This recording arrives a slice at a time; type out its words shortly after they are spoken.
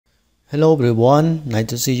Hello everyone, nice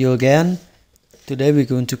to see you again. Today we're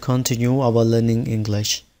going to continue our learning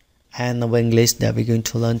English. And our English that we're going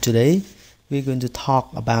to learn today, we're going to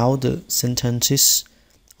talk about the sentences,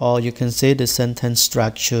 or you can say the sentence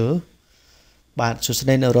structure. បាទសួស្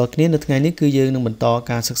តីអ្នកនរគ្នានៅថ្ងៃនេះគឺយើងនឹងបន្ត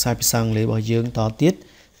ការសិក្សាភាសាអង់គ្លេសរបស់យើងតទៀត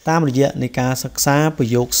តាមរយៈនៃការសិក្សាប្រ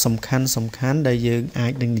យោគសំខាន់ដែលយើងអា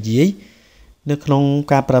ចនឹងនិយាយនៅក្នុង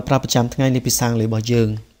ការប្រើប្រាស់ប្រចាំថ្ងៃនៃភាសាអង់គ្លេសរបស់យើ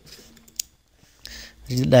ង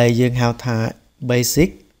ដែលយើងហៅថា basic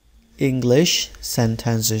English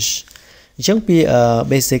sentences អញ្ចឹងពាក្យ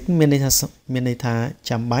basic មានន័យថា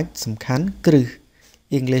ចាំបាច់សំខាន់គ្រឹះ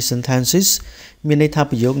English sentences មានន័យថា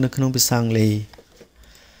ប្រយោគនៅក្នុងភាសាអង់គ្លេស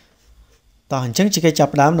តោះអញ្ចឹងជាកិច្ចចា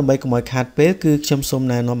ប់ផ្ដើមដើម្បីកុំឲ្យខាតពេលគឺខ្ញុំសូម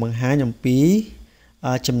ណែនាំបង្ហាញអំពី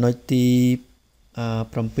ចំណុចទី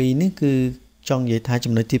7នេះគឺចង់និយាយថា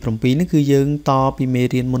ចំណុចទី7នេះគឺយើងតពីមេ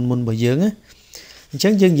រៀនមុនរបស់យើងណាអញ្ចឹ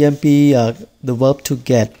ងយើងនិយាយពី the verb to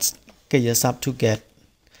get កិរិយាសព្ទ to get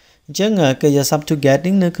អញ្ចឹងកិរិយាសព្ទ to get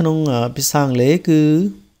នេះនៅក្នុងភាសាអង់គ្លេសគឺ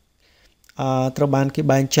ត្រូវបានគេ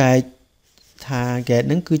បែងចែកថា get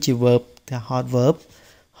ហ្នឹងគឺជា verb ថា hot verb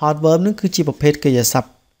ហ្នឹងគឺជាប្រភេទកិរិយាសព្ទ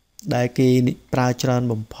ដែលគេប្រើច្រើន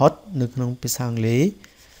បំផុតនៅក្នុងភាសាអង់គ្លេស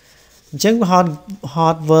អញ្ចឹង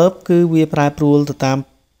hot verb គឺវាប្រែប្រួលទៅតាម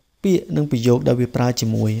ពាក្យនិងប្រយោគដែលវាប្រើជា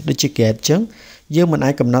មួយដូចជា get អញ្ចឹងយើងមិនអា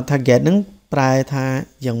ចកំណត់ថា get ហ្នឹងប្រែថា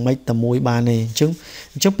យ៉ាងម៉េចតែមួយបានទេអញ្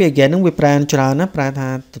ចឹងពាក្យ get ហ្នឹងវាប្រែច្រើនណាប្រែថា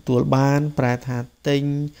ទទួលបានប្រែថាទិញ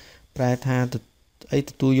ប្រែថាអី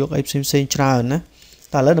ទទួលយកអីផ្សេងច្រើនណា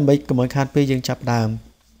តែឥឡូវដើម្បីកុំឲ្យខាតពេលយើងចាប់ដើម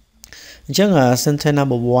អញ្ចឹង sentence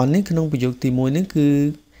number 1 នេះក្នុងប្រយោគទី1នេះគឺ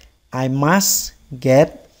I must get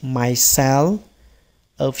myself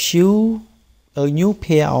a new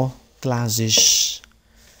pair of glasses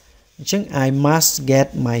អញ្ចឹង I must get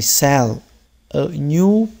myself a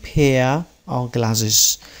new pair of glasses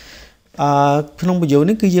ក្នុងប្រយោគ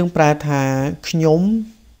នេះគឺយើងប្រែថាខ្ញុំ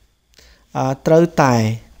ត្រូវតែ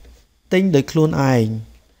ទិញដោយខ្លួនឯង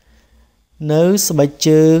នៅស្បែក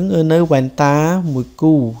ជើងនៅវ៉ែនតាមួយ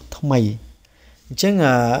គូថ្មីអញ្ចឹង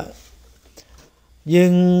យើ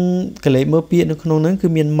ងកលេចមើលពាក្យនៅក្នុងហ្នឹងគឺ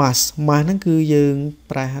មាន must ហ្នឹងគឺយើង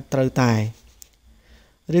ប្រែថាត្រូវតែ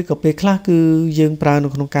ឬក៏ពេលខ្លះគឺយើងប្រើនៅ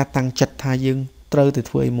ក្នុងការតាំងចិត្តថាយើងត្រូវទៅ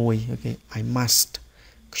ធ្វើអីមួយអូខេ I must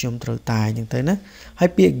ខ្ញុំត្រូវតែអញ្ចឹងទៅណាហើយ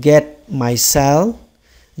ពាក្យ get myself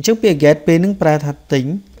អញ្ចឹងពាក្យ get ពេលហ្នឹងប្រែថាទិញ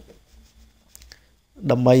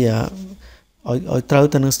ដើម្បីឲ្យត្រូវ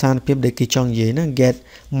ទៅនឹងស្ថានភាពដែលគេចង់និយាយណា get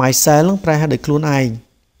myself ហ្នឹងប្រែថាដោយខ្លួនឯង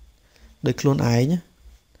ណា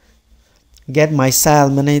get myself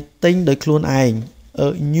មានន័យទិញដោយខ្លួនឯង a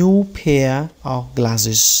new pair of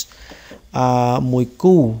glasses មួយ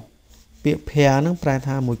គូពាក្យ pair ហ្នឹងប្រែ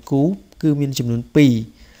ថាមួយគូគឺមានចំនួន2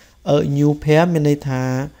 a new pair មានន័យថា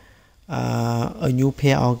a new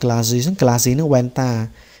pair of glasses ហ្នឹង glasses ហ្នឹងវ៉ែនតា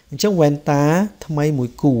អញ្ចឹងវ៉ែនតាថ្មីមួយ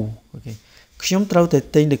គូអូខេខ្ញុំត្រូវតែ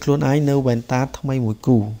ទិញដោយខ្លួនឯងនៅវ៉ែនតាថ្មីមួយ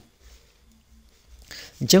គូ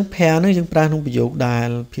អញ្ចឹង pair ហ្នឹងយើងប្រើក្នុងប្រយោគដែល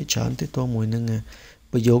ភាគច្រើនទាក់ទងមួយនឹង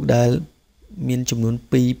ប្រយោគដែលមានចំនួន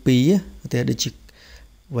2តែដូចជា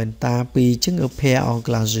វ៉ែនតា2អញ្ចឹង a pair of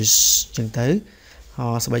glasses អញ្ចឹងទៅ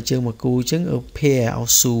ស្បែកជើងមួយគូអញ្ចឹង a pair of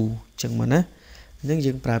shoe អញ្ចឹងមកណាអញ្ចឹង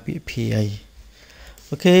យើងប្រើពាក្យ pair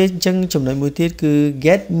អូខេអញ្ចឹងចំណុចមួយទៀតគឺ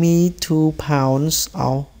get me 2 pounds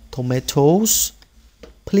of tomatoes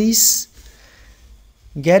please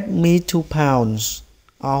get me 2 pounds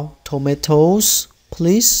of tomatoes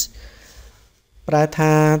please ប្រែ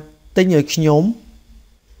ថាទិញឲ្យខ្ញុំ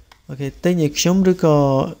អូខេទិញឲ្យខ្ញុំឬក៏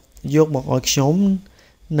យកមកឲ្យខ្ញុំ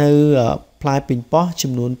នៅផ្លែប៉េងប៉ោះ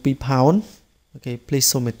ចំនួន2 pound អូខេ please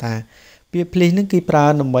សូមមេត្តាពាក្យ please នេះគឺប្រើ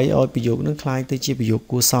ដើម្បីឲ្យប្រយោគនឹងคล้ายទៅជាប្រយោគ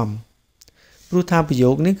គួរសមព្រោះថាប្រយោ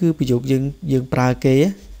គនេះគឺប្រយោគយើងប្រើគេ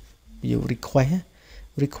ប្រយោគ request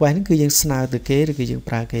នេះគឺយើងស្នើទៅគេឬក៏យើង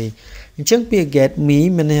ប្រើគេអញ្ចឹងពាក្យ get me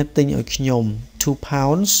មានន័យថាទិញឲ្យខ្ញុំ2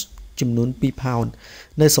 pounds ចំនួន2 pound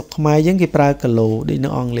នៅស្រុកខ្មែរយើងគេប្រើគីឡូដូចនៅ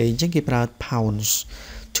អង់គ្លេសអញ្ចឹងគេប្រើ pounds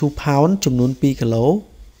 2 pound ចំនួន2គីឡូ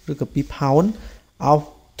ឬក៏2 pound of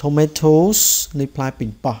tomatoes នៃផ្លែប៉េ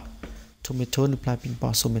ងប៉ោះ tomato នៃផ្លែប៉េង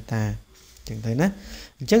ប៉ោះសូមមេត្តាអញ្ចឹងទៅណា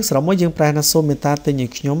អញ្ចឹងសរុបមកយើងប្រែថាសូមមេត្តាទិញឲ្យ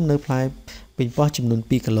ខ្ញុំនៅផ្លែប៉េងប៉ោះចំនួន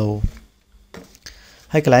2គីឡូ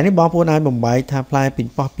ហើយកន្លែងនេះបងប្អូនអាចបំបែកថាផ្លែប៉េង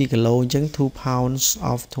ប៉ោះ2គីឡូអញ្ចឹង2 pounds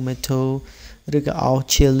of tomato ឬក៏ of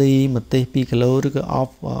chili ម្ទេស2គីឡូឬក៏ of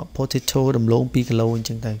potato ដំឡូង2គីឡូអញ្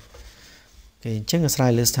ចឹងទៅអូខេអញ្ចឹងអាស្រ័យ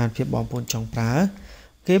លើស្ថានភាពបងប្អូនចង់ប្រើ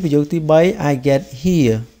គេប្រយោគទី3 I get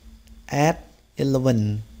here at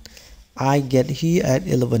 11 I get here at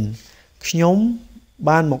 11ខ្ញុំ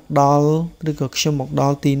បានមកដល់ឬក៏ខ្ញុំមកដ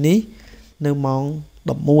ល់ទីនេះនៅម៉ោង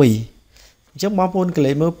11អញ្ចឹងបងប្អូនក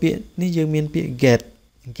លេចមើលពាក្យនេះយើងមានពាក្យ get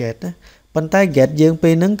ណា ប៉ុន្តែ get យើងពេ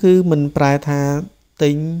លហ្នឹងគឺមិនប្រែថាទិ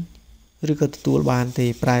ញឬក៏ទទួលបានទេ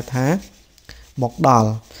ប្រែថាមកដល់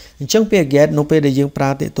អញ្ចឹងពាក្យ get នៅពេលដែលយើងប្រើ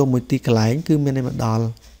ទាក់ទងមួយទីកន្លែងគឺមានន័យមកដល់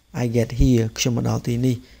I get here ខ្ញុំមកដល់ទី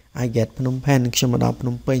នេះ I get ភ្នំពេញខ្ញុំមកដល់ភ្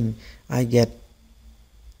នំពេញ I get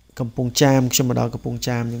កំពង់ចាមខ្ញុំមកដល់កំពង់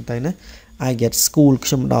ចាមអញ្ចឹងទៅណា I get school ខ្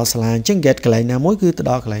ញុំមកដល់សាលាអញ្ចឹង get កន្លែងណាមួយគឺទៅ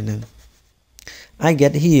ដល់កន្លែងហ្នឹង I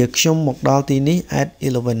get here ខ្ញុំមកដល់ទីនេះ at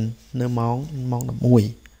 11 នៅម៉ោង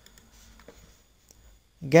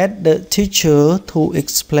11 Get the teacher to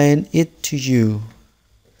explain it to you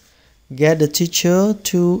Get the teacher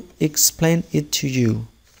to explain it to you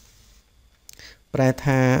ប្រែ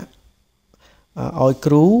ថាឲ្យ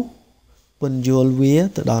គ្រូពន្យល់វា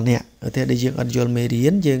ទៅដល់អ្នកតែដែលយើងអត់យល់មេរៀ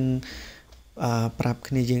នយើងប្រាប់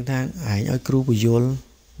គ្នាយើងថាឯងឲ្យគ្រូពន្យល់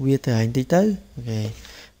វាទៅឯងតិចទៅអូខេ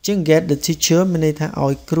ជាង get the teacher មានន័យថា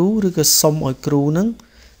ឲ្យគ្រូឬក៏សុំឲ្យគ្រូនឹង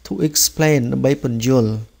to explain ដើម្បីពន្យ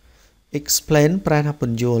ល់ explain ប្រែថាព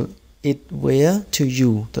ន្យល់ it where to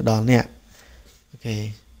you ទៅដល់អ្នកអូខេ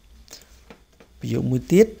ប្រយោគមួយ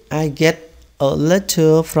ទៀត I get a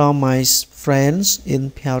letter from my friends in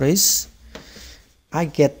Paris I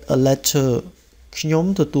get a letter ខ្ញុំ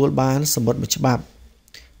ទទួលបានសំបុត្រមួយច្បាប់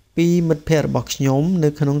ពីមិត្តភ័ក្តិរបស់ខ្ញុំនៅ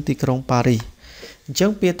ក្នុងទីក្រុងប៉ារីសអញ្ចឹ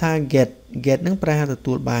ងពាក្យថា get នឹងប្រែថាទ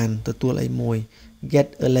ទួលបានទទួលអីមួយ get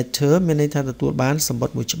a letter មានន័យថាទទួលបានសំបុ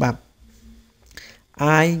ត្រមួយច្បាប់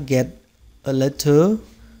I get a letter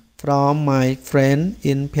from my friend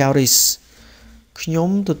in Paris ខ្ញុំ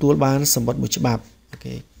ទទួលបានសំបុត្រមួយច្បាប់អូ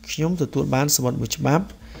ខេខ្ញុំទទួលបានសំបុត្រមួយច្បាប់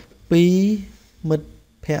ពីមិត្ត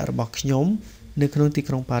ភ័ក្តិរបស់ខ្ញុំនៅក្នុងទី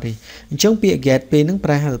ក្រុងប៉ារីសអញ្ចឹងពាក្យ get ពេលហ្នឹងប្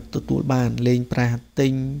រែថាទទួលបានលេងប្រែថាទិ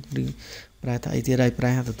ញឬប្រែថាអីទៀតហើយប្រែ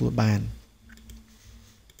ថាទទួលបាន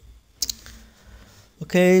អូ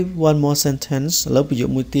ខេ one more sentence ឥឡូវប្រយោគ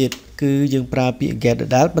មួយទៀតគឺយើងប្រើពាក្យ get ដ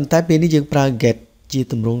ដែលប៉ុន្តែពេលនេះយើងប្រើ get ជា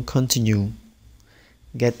ទម្រង់ continue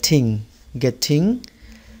getting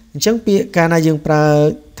អញ្ចឹងពាក្យកាលណាយើងប្រើ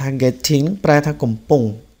ថា getting ប្រែថាកំពុង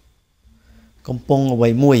អ្វី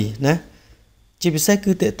មួយណាជាពិសេស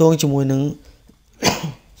គឺតេតងជាមួយនឹង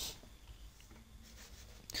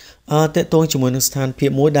តេតងជាមួយនឹងស្ថានភាព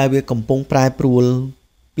មួយដែលវាកំពុងប្រែប្រួល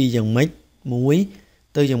ពីយ៉ាងម៉េចមួយ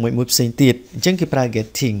ទៅយ៉ាងម៉េចមួយផ្សេងទៀតអញ្ចឹងគេប្រើ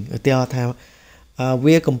getting ឧទាហរណ៍ថា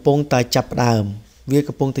វាកំពុងតែចាប់ផ្ដើមវា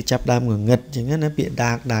កំពុងតែចាប់ផ្ដើមងងឹតអញ្ចឹងណាពាក្យ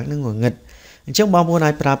dark ហ្នឹងងងឹតអញ្ចឹងបងប្អូន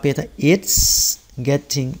អាចប្រើពាក្យថា it's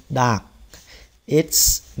getting dark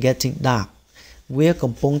វា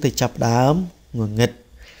កំពុងតែចាប់ផ្ដើមងងឹត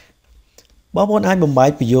បងប្អូនអាចបំបែក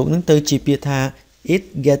ប្រយោគហ្នឹងទៅជាពាក្យថា it's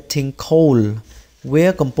getting cold វា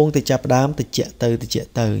កំពុងតែចាប់ផ្ដើមត្រជាក់ទៅអញ្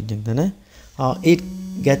ចឹងទៅណាit's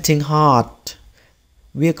getting hot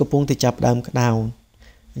វាកំពុងតែចាប់ផ្ដើមក្តៅ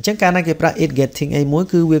អញ្ចឹងកាលណាគេប្រើ it's getting អីមួយ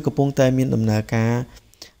គឺវាកំពុងតែមានដំណើរការ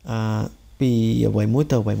ពីអ្វីមួយ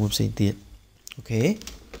ទៅអ្វីមួយផ្សេងទៀតអូខេអ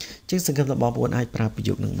ញ្ចឹងសង្ឃឹមថាបងប្អូនអាចប្រើប្រ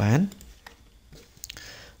យោគនឹងបាន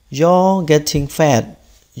you're getting fat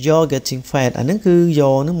អាហ្នឹងគឺ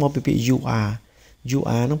your ហ្នឹងមកពីពាក្យ you are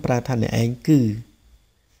ហ្នឹងប្រែថាអ្នកឯងគឺ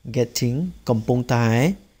getting កំពុងតែ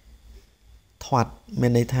ធាត់មា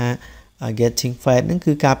នន័យថា getting fat ហ្នឹង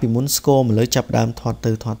គឺការពីមុនស្គរមកលើចាប់ដើមធាត់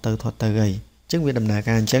ទៅហើយអញ្ចឹងវាដំណើរ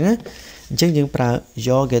ការអញ្ចឹងណាអញ្ចឹងយើងប្រើ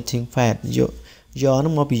you're getting fat your ហ្នឹ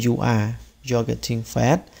ងមកពី you are you're getting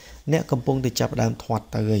fat អ្នកកំពុងតែចាប់ដើមធាត់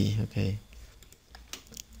ទៅហើយអូខេ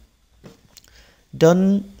don't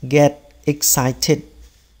get excited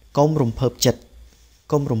កុំរំភើបចិត្ត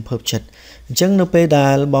អញ្ចឹងនៅពេលដែ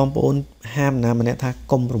លបងប្អូនហាមណាម្នាក់ថា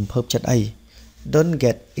កុំរំភើបចិត្តអី don't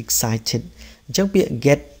get excited អញ្ចឹងពាក្យ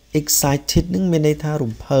get excited នឹងមានន័យថា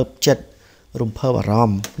រំភើបចិត្តរំភើបអារម្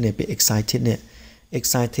មណ៍នេះពាក្យ excited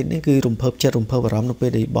នេះគឺរំភើបចិត្តរំភើបអារម្មណ៍នៅពេល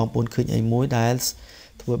ដែលបងប្អូនឃើញអីមួយដែល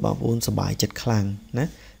ធ្វើឲ្យបងប្អូនសប្បាយចិត្តខ្លាំងណា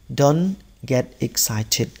don't get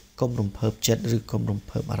excited កុំរំភើបចិត្តឬកុំរំ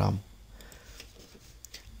ភើបអារម្មណ៍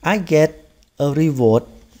I get a reward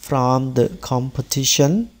from the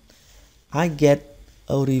competition I get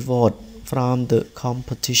a reward from the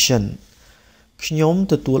competition ខ្ញុំ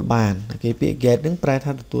ទទួលបានគេពាក្យ get នឹងប្រែ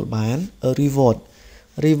ថាទទួលបាន a reward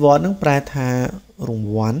នឹងប្រែថារង្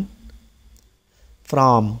វាន់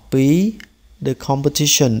from ពី the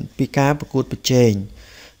competition ពីការប្រកួតប្រជែង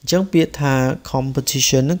អញ្ចឹងពាក្យថា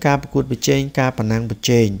competition នឹងការប្រកួតប្រជែងការប្រណាំងប្រ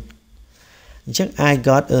ជែងអញ្ចឹង I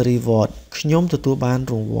got a reward ខ្ញុំទទួលបាន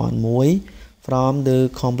រង្វាន់មួយ from the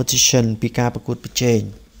competition ពីការប្រកួតប្រជែង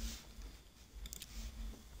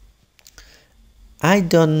I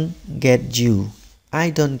don't get you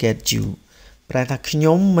ប្រែថាខ្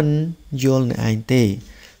ញុំមិនយល់អ្នកឯងទេ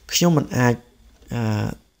ខ្ញុំមិនអាច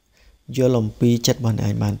យល់អំពីចិត្តរបស់អ្នកឯ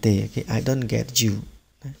ងបានទេ I don't get you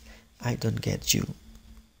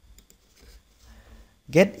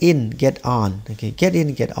get in get on okay get in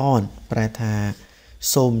get on ប្រែថា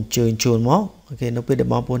សូមជើញចូលមកអូខេនៅពេលដែល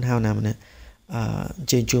បងប្អូនហៅណាម្នាក់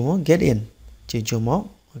ជើញចូលមក get in ជើញចូលមក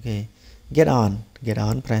អូខេ get on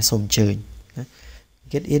ប្រែសូមជើញណា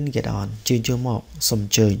get in get on ជើញចូលមកសូម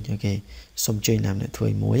ជើញអូខេសូមជើញណាម្នាក់ធ្វើ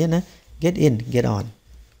មួយណា get in get on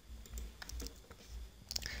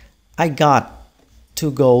I got to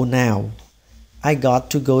go now I got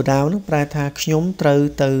to go down នឹងប្រែថាខ្ញុំត្រូវ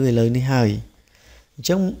ទៅឥឡូវនេះហើយអញ្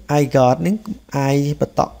ចឹង I got នឹង I ប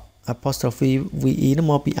ន្ត apostrophe ve នឹង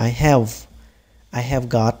មកពី I have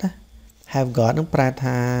got នឹងប្រែ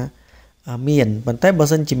ថាមានប៉ុន្តែបើ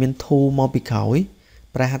សិនជាមាន to មកពីក្រោយ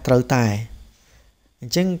ប្រែថាត្រូវតែអ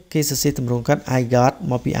ញ្ចឹងគេសរសេរទម្រង់កាត់ I got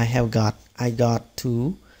មកពី I have got I got to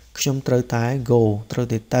ខ្ញុំត្រូវតែ go ត្រូវ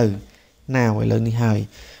តែទៅ now ឥឡូវនេះហើយ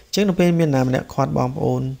អញ្ចឹងនៅពេលមានណាម្នាក់ខាត់បងប្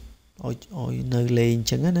អូនឲ្យនៅលេងអញ្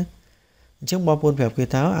ចឹងណាអញ្ចឹងបងប្អូនប្រាប់គេ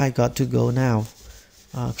ថា I got to go now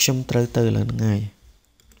ខ្ញុំត្រូវទៅឥឡូវហ្នឹងហើយ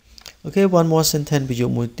អូខេ one more sentence ប្រយោគ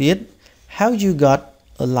មួយទៀត How you got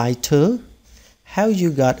a lighter How you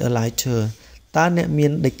got a lighter តើអ្នកមា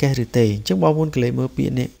នដេកកេះឬទេអញ្ចឹងបងប្អូនកលេចមើលពា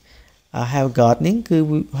ក្យនេះ have got នេះគឺ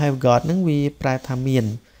have got ហ្នឹងវាប្រែថាមាន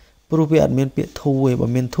ព្រោះវាអត់មានពាក្យ to ទេបើ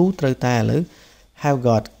មាន to ត្រូវតែឥឡូវ have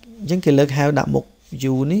got អញ្ចឹងគេលើក have ដាក់មុខ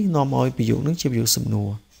you នេះនាំឲ្យប្រយោគហ្នឹងជាប្រយោគសំណួរ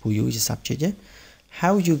ព្រោះ you ជា subject ទេ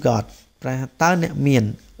How you got ប្រែថាតើអ្នកមាន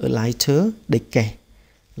a lighter ដេកកេះ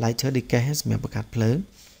lighter ដេកកេះសម្រាប់បង្កាត់ភ្លើង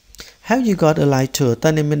How you got a lighter តើ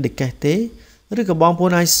អ្នកមានដេកកេះទេឬក៏បងប្អូ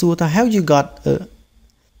នអាចសួរថា How you got a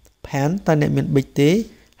pen តើអ្នកមានប៊ិចទេ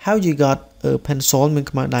How you got a pencil មាន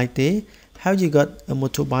ខ្មៅដៃទេ How you got a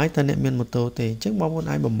motorbike តើអ្នកមានម៉ូតូទេអញ្ចឹងបងប្អូន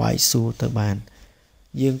អាចបំបែកសួរទៅបាន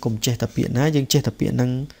យើងកុំចេះតែពាក្យណាយើងចេះតែពាក្យហ្នឹ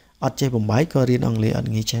ងអត់ចេះបំបែកក៏រៀនអង់គ្លេសអត់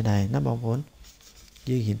ងាយចេះដែរណាបងប្អូន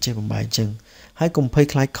យើងរៀនចេះបំបែកអញ្ចឹងហើយកុំភ័យ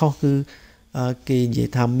ខ្លាចខុសគឺគេនិយាយ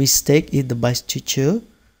ថា mistake is the best teacher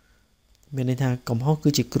មានន័យថាកំហុសគឺ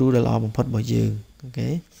ជាគ្រូដ៏ល្អបំផុតរបស់យើងអូខេ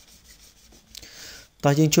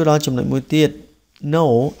តោះយើងចូលដល់ចំណុចមួយទៀត No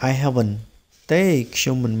I haven't ទេខ្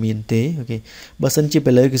ញុំមិនមានទេអូខេបើសិនជា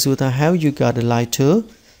ពេលលើគេសួរថា Have you got a lighter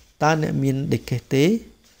តើអ្នកមានដេកកេះទេ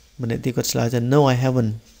ម្នាក់ទៀតគាត់ឆ្លើយថា No I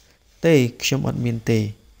haven't ទេខ្ញុំអត់មានទេ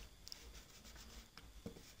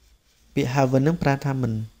ពាក្យ haven't នឹងប្រែថាមិ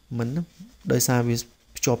នដោយសារវា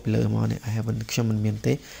ភ្ជាប់ពីលើមកនេះ I haven't ខ្ញុំមិនមាន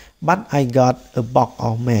ទេ But I got a box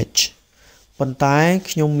of match ប៉ុន្តែ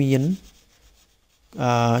ខ្ញុំមាន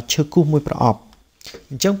ឈើគូសមួយប្រអប់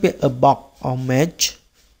អញ្ចឹងពាក្យ a box of match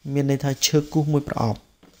មានន័យថាឈើគូសមួយប្រអប់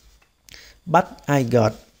But I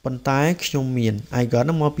got ប៉ុន្តែខ្ញុំមាន I got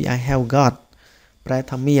នឹងមកពី I have got ប្រែ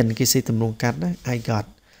ថាមានគេសេទម្រង់កាត់ណា I got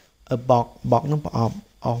a box នឹងប្រអប់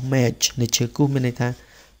of match នៃឈើគូសមានន័យថា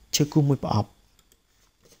ឈើគូសមួយប្រអប់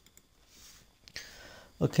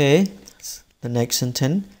Okay the next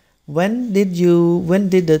sentence when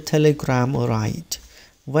did the telegram arrive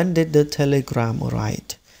when did the telegram arrive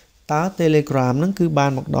តើ telegram ហ្នឹងគឺបា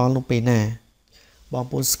នមកដល់នៅពេលណាបង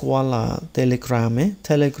ប្អូនស្គាល់ telegram ទេ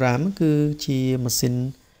telegram គឺជាម៉ាស៊ីន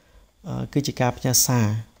គឺជាការផ្ញើសារ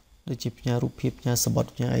ដូចជាផ្ញើរូបភាពផ្ញើសំបុត្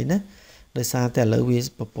រផ្ញើអីណាដោយសារតែឥឡូវវា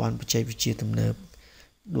ប្រព័ន្ធបច្ចេកវិទ្យាទំនើប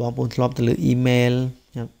បងប្អូនធ្លាប់ទៅលើ email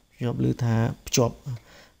ខ្ញុំឮថាភ្ជាប់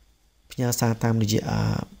ផ្ញើសារតាមរយៈ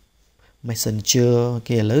Messenger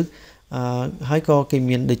គេឥឡូវហើយក៏គេ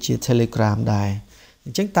មានដូចជា Telegram ដែរអ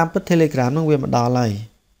ញ្ចឹងតាមពិត Telegram ហ្នឹងវាមកដល់ហើយ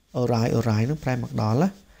arrive ហ្នឹងប្រែមកដល់ណា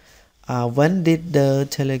when did the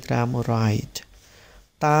telegram arrive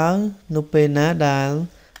តើនៅពេលណាដែល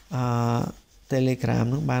Telegram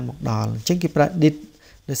ហ្នឹងបានមកដល់អញ្ចឹងគេប្រើ did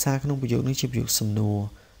ដោយសារក្នុងប្រយោគនេះជាប្រយោគសំណួរ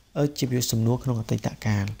ជាប្រយោគសំណួរក្នុងអតីត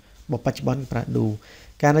កាលបើបច្ចុប្បន្នគេប្រើ do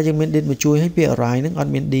កាលណាយើងមាន did មកជួយឲ្យពាក្យ arrive ហ្នឹងអ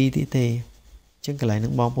ត់មាន d ទេអញ្ចឹងកន្លែងហ្នឹ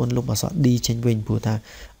ងបងប្អូនលុបអក្សរ d ចេញវិញព្រោះថា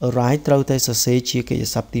arrive ត្រូវតែសរសេរជាកិច្ច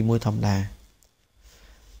សព្ទទី1ធម្មតា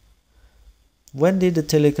When did the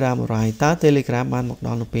telegram arrive តើ telegram បានមកដ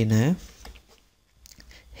ល់នៅពេលណា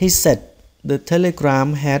He said the telegram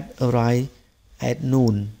had arrived at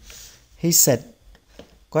noon He said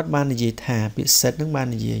គាត់បាននិយាយថាពាក្យ said ហ្នឹងបាន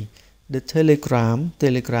និយាយ the telegram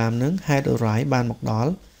ហ្នឹង had arrived បានមកដ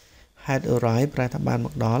ល់ had arrived ប្រែថាបានម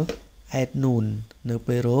កដល់ at noon នៅ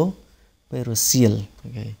ពេលរសៀលអូ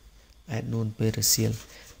ខេ at noon ពេលរសៀល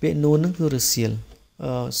ពាក្យ noon ហ្នឹងគឺរសៀល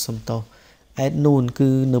សំទោស at noon គឺ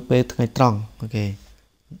នៅពេលថ្ងៃត្រង់អូខេ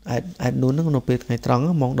at noon ហ្នឹងនៅពេលថ្ងៃត្រង់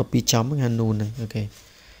ម៉ោង12ចំហ្នឹង noon ហ្នឹងអូខេ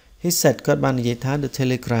He said គាត់បាននិយាយថា the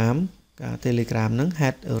telegram ហ្នឹង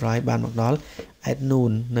had arrived បានមកដល់ at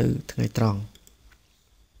noon នៅថ្ងៃត្រង់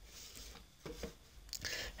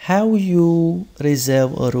Have you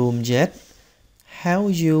reserved a room yet Have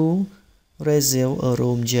you reserved a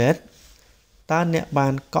room yet តើអ្នកបា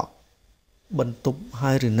នកក់បន្ទប់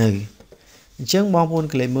ហើយឬនៅអ Chẳng bóng bốn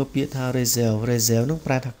cái lấy mơ biết thà reserve nó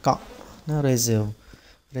phải thà cọ nó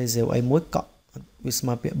reserve ấy mối cọ vì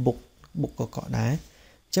mà biết bục cọ đá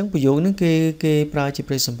chẳng ví dụ những cái project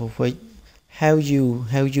present perfect how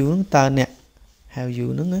you nó ta nè how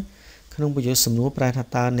you nó không ví dụ sầm núi phải thà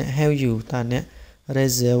ta nè how you ta nè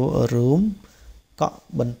reserve ở room cọ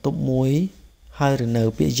bẩn tụp muối hai rồi nở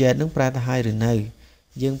bị dệt nó phải thà hai rồi nở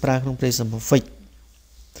dương pra không present perfect.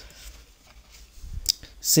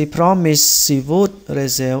 She promised she would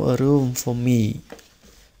reserve a room for me.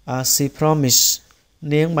 She promised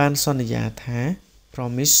នាងបានសន្យាថា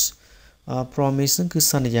promise ហ្នឹងគឺ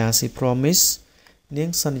សន្យា she promised នាង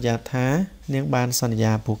សន្យាថានាងបានសន្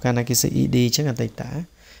យាព្រោះកាលណាគេសេ ed អញ្ចឹងអតីត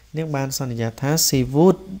នាងបានសន្យាថា she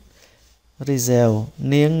would reserve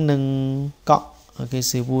នាងនឹងកក់គេ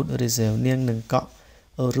she would reserve នាងនឹងកក់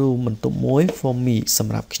a room បន្ទប់មួយ for me ស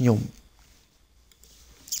ម្រាប់ខ្ញុំ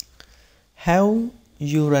How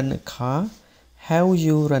you run a car how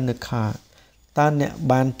you run a car តើអ្នក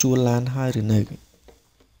បានជួលឡានហើយឬនៅ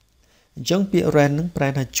អញ្ចឹងពាក្យ run នឹងប្រែ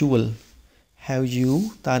ថាជួល how you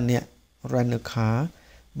តើអ្នក run a car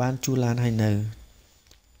បានជួលឡានហើយនៅ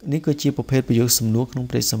នេះគឺជាប្រភេទប្រយោគសំណួរក្នុង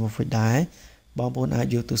present perfect ដែរបងប្អូនអាច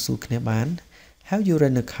យកទៅសួរគ្នាបាន how you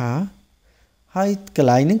run a car ហើយកន្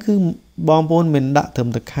លែងហ្នឹងគឺបងប្អូនមិនដាក់ត្រឹម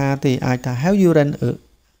តែ car ទេអាចថា how you run a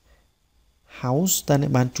house តើអ្ន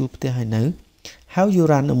កបានជួលផ្ទះហើយនៅ how you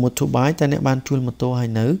run a motorbike តើអ្នកបានជួលម៉ូតូហើយ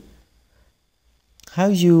នៅ how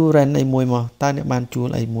you run អីមួយមកតើអ្នកបានជួល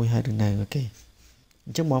អីមួយហើយឬនៅអូខេអ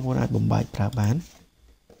ញ្ចឹងបងប្អូនអាចបំបែកប្រើបាន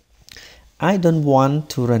I don't want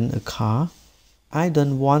to run a car I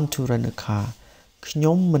don't want to run a car ខ្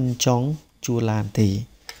ញុំមិនចង់ជួលឡានទេ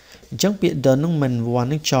អញ្ចឹងពាក្យ don't ហ្នឹងមិន want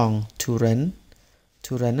ហ្នឹងចង់ to run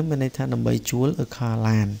ហ្នឹងមានន័យថាដើម្បីជួល a car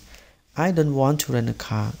ឡាន I don't want to run a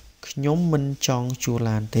car ខ្ញុំមិនចង់ជួល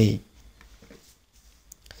ឡានទេ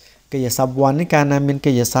កិច្ចសព្ទ one នេះកាលណាមាន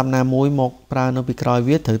កិច្ចសព្ទណាមួយមកប្រើនៅពីក្រោយ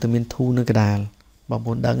វាត្រូវតែមាន to នៅកណ្ដាលបងប្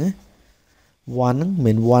អូនដឹងណា one ហ្នឹង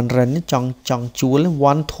មិន one run ចង់ជួល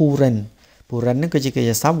one to run ព្រោះ run ហ្នឹងគឺជាកិច្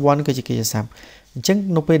ចសព្ទ one គឺជាកិច្ចសព្ទអញ្ចឹង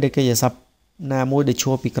នៅពេលដែលកិច្ចសព្ទណាមួយដែលឈ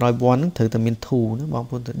រពីក្រោយ one ហ្នឹងត្រូវតែមាន to ណាបង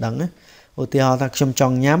ប្អូនត្រូវដឹងណាឧទាហរណ៍ថាខ្ញុំច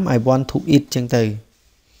ង់ញ៉ាំ I want to eat អញ្ចឹងទៅ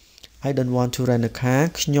I don't want to run a car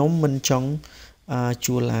ខ្ញុំមិនចង់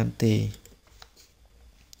ជួលឡានទេ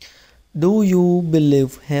Do you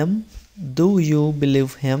believe him Do you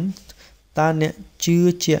believe him តើអ្នកជឿ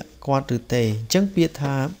ជាក់គាត់ឬទេអញ្ចឹងពាក្យ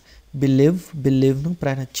ថា believe នឹងប្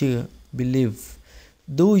រែថាជឿ believe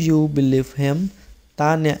Do you believe him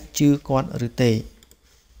តើអ្នកជឿគាត់ឬទេ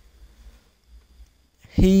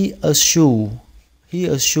He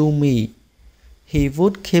assured me he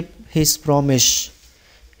would keep his promise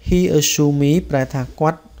He assured me ប្រែថាគា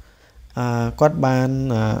ត់បាន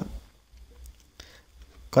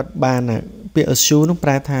ពាក្យ assure នោះប្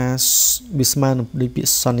រែថាវាស្មើនឹងដូចពាក្យ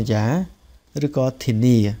សន្យាឬក៏ធា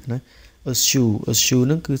នាណា assure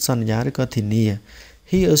នឹងគឺសន្យាឬក៏ធានា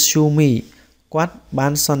He assured me គាត់បា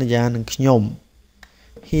នសន្យានឹងខ្ញុំ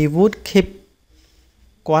He would keep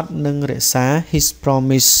គាត់នឹងរក្សា his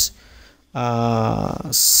promise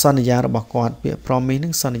សន្យារបស់គាត់ពាក្យ promise នឹ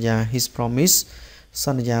ងសន្យា his promise ស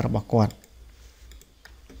ន្យារបស់គាត់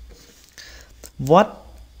What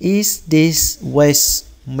is this vase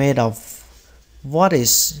made of What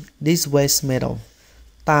is this vase made of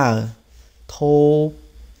តើថូ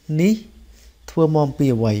នេះធ្វើមកពី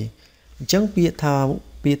អ្វីអញ្ចឹងពាក្យ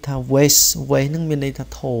ថា vase នឹងមានន័យថា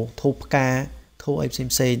ថូផ្កាថូអី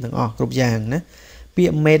ផ្សេងទាំងអស់គ្រប់យ៉ាងណាពា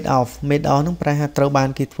ក្យ made of នឹងប្រែថាត្រូវបាន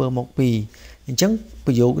គេធ្វើមកពីអញ្ចឹង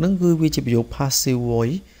ប្រយោគហ្នឹងគឺវាជាប្រយោគ passive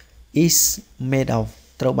voice is made of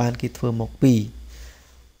ត្រូវបានគេធ្វើមកពី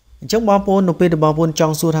អញ្ចឹងបងប្អូននៅពេលដែលបងប្អូនច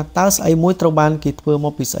ង់សួរថាតើស្អីមួយត្រូវបានគេធ្វើម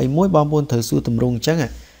កពីស្អីមួយបងប្អូនត្រូវសួរទម្រង់អញ្ចឹង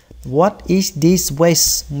What is this vase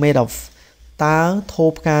made of តើថូ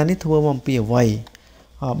ផ្កានេះធ្វើមកពីអ្វី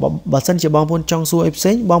បើសិនជាបងប្អូនចង់សួរអីផ្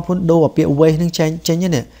សេងបងប្អូនដូរពាក្យ vase នឹងចេញ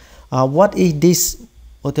នេះ What is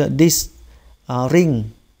this ring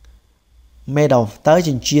made of តើ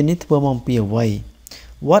ចិញ្ចៀននេះធ្វើមកពីអ្វី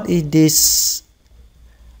What is this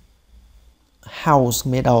house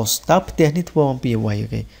made of តើផ្ទះនេះធ្វើមកពីអ្វីអូ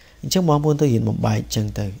ខេអញ្ចឹងបងប្អូនទៅរៀនបំបែកអញ្ចឹង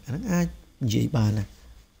ទៅអាហ្នឹងអាចនិយាយបានណា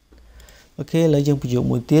អូខេឥឡូវយើងប្រយោគ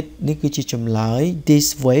មួយទៀតនេះគឺជាចម្លើយ This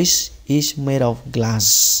vase is made of glass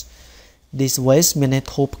This vase មានន័យ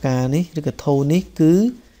ថូផ្កានេះឬក៏ថូនេះគឺ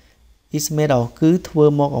is made of គឺធ្វើ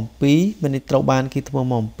មកអំពីមានន័យត្រូវបានគេធ្វើ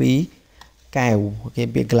មកអំពីកែវអូខេ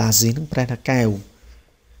ពាក្យ glass ហ្នឹងប្រែថាកែវ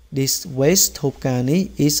This vase ថូផ្កានេះ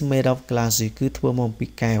is made of glass គឺធ្វើមកអំពី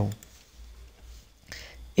កែវ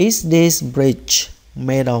Is this bridge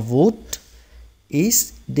made of wood? Is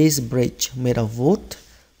this bridge made of wood?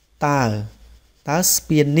 តើស្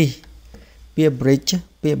ពាននេះ ពាក្យ bridge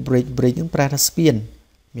ពាក្យ bridge នឹងប្រែថាស្ពាន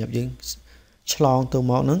សម្រាប់យើងឆ្លងទៅ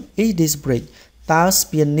មកនឹង is this bridge តើស្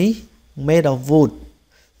ពាននេះ made of wood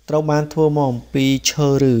ត្រូវបានធ្វើមកអំពីឈើ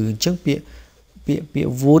ឬអញ្ចឹងពាក្យ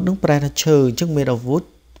wood នឹងប្រែថាឈើអញ្ចឹង made of wood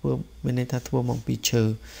ធ្វើមានន័យថាធ្វើមកអំពីឈើ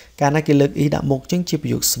កាលណាគេលើក is ដាក់មុខអញ្ចឹងជាប្រ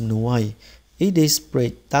យោគសំណួរហើយ is this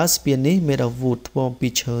bridge តើស្ពាននេះ made of wood ធ្វើអំពី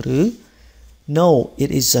ឈើឬ no it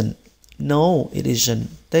isn't no it isn't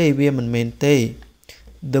ទេវាមិនមែនទេ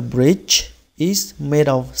the bridge is made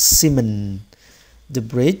of cement the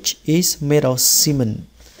bridge is made of cement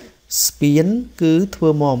ស្ពានគឺធ្វើ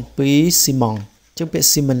មកអំពីស៊ីម៉ង់អញ្ចឹងពាក្យ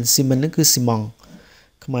cement ហ្នឹងគឺស៊ីម៉ង់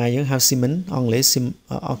ខ្មែរយើងហៅ cement អង់គ្លេស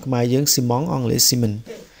ខ្មែរយើងស៊ីម៉ង់អង់គ្លេស cement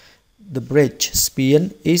the bridge ស្ពាន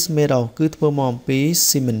is made of គឺធ្វើមកអំពី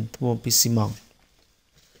cement ធ្វើមកអំពីស៊ីម៉ង់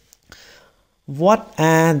what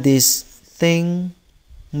are these thing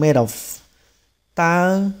made of តើ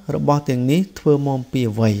របស់ទាំងនេះធ្វើមកអំពី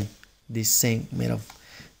អ្វី this thing made of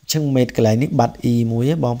អញ្ចឹង made កន្លែងនេះបាត់ e មួ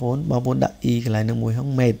យបងប្អូនដាក់ e កន្លែងហ្នឹងមួយហ្នឹង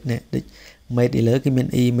made នេះដូច made ឥឡូវគឺមាន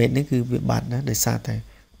e made នេះគឺវាបាត់ណាដោយសារតែ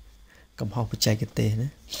កំហុសបច្ចេកទេសណា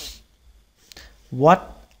what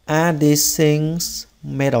are these things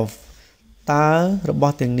made of តើរប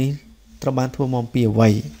ស់ទាំងនេះត្រូវបានធ្វើមកអំពីអ្វី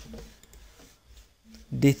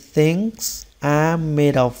these things are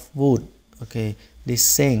made of wood okay this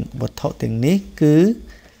thing វត្ថុទាំងនេះគឺ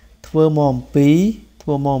ធ្វើមកអំពី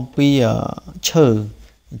ឈើ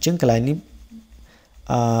អញ្ចឹងកន្លែងនេះ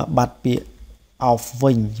បាត់ពាក្យ off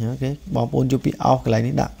វិញអូខេបងប្អូនយកពាក្យ off កន្លែង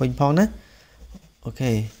នេះដាក់វិញផងណាអូ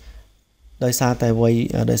ខេដោយសារតែ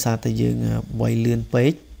យើងវ័យលឿនពេ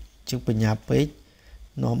កជាងបញ្ញាពេក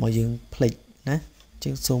នាំឲ្យយើងភ្លេចណាជា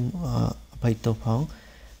ងសូមអភ័យទោសផង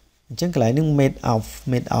អញ្ចឹងកន្លែងនេះ made of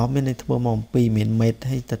មានន័យធ្វើមកអំពីមាន made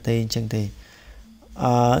ឲ្យតែអញ្ចឹងទេ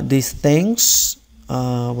these things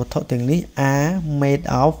វត្ថុទាំងនេះ are made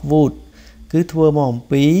of wood គឺធ្វើមកអំ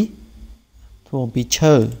ពី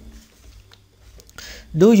ឈើ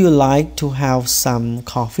do you like to have some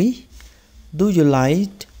coffee do you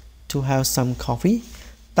like to have some coffee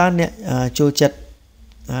តើអ្នកចូលចិត្ត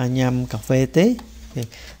ញ៉ាំកាហ្វេទេ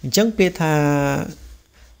អញ្ចឹងពាក្យថា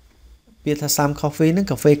some coffee ហ្នឹង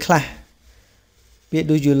កាហ្វេខ្លះពាក្យ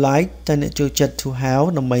do you like តើអ្នកចូលចិត្ត to have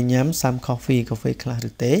ដើម្បីញ៉ាំ some coffee កាហ្វេខ្លះ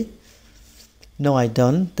ឬទេ no I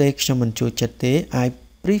don't ទេខ្ញុំមិនចូលចិត្តទេ I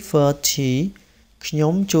prefer tea ខ្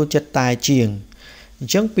ញុំចូលចិត្តតែជាងអ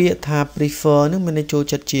ញ្ចឹងពាក្យថា prefer ហ្នឹងមានន័យចូល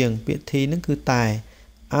ចិត្តជាងពាក្យ tea ហ្នឹងគឺតែ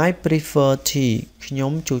I prefer tea ខ្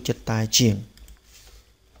ញុំចូលចិត្តតែជាង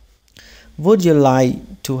would you like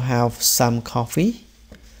to have some coffee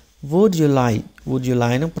would you like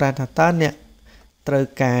ហ្នឹងប្រែថាតើអ្នកត្រូវ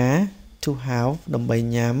ការ to have ដើម្បី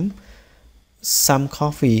ញ៉ាំ some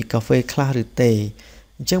coffee កាហ្វេខ្លះឬទេ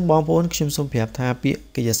អញ្ចឹងបងប្អូនខ្ញុំសូមប្រាប់ថាពាក្យ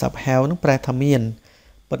កិរិយាសព្ទ have ហ្នឹងប្រែថាមាន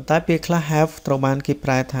ប៉ុន្តែពាក្យខ្លះ have ត្រូវបានគេប្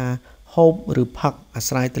រែថា hope ឬផឹកអា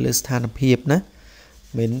ស្រ័យទៅលើស្ថានភាពណា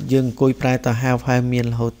មិនយើងអង្គុយប្រែថា have មាន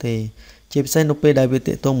រហូតទេជាពិសេសនៅពេលដែលវា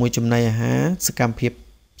ទាក់ទងមួយចំណីអាហារសកម្មភាព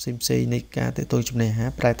ផ្សេងនៃការទាក់ទងចំណីអាហារ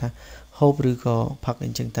ប្រែថា hope ឬក៏ផឹកអ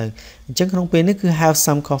ញ្ចឹងទៅអញ្ចឹងក្នុងពេលនេះគឺ have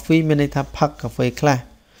some coffee មានន័យថាផឹកកាហ្វេខ្លះ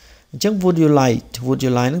អញ្ចឹង would you like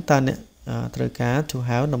ហ្នឹងតើអ្នកត្រូវការ to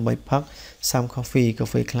have ដើម្បីផឹក some coffee កា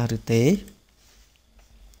ហ្វេខ្លះឬទេ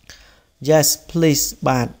yes please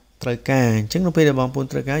បាទត្រូវការអញ្ចឹងនៅពេលដែលបងប្អូន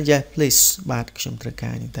ត្រូវការ yes please បាទខ្ញុំត្រូវកា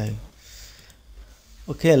រអញ្ចឹងទៅ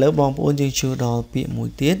អូខេឥឡូវបងប្អូនយើងចូលដល់ពាក្យមួយ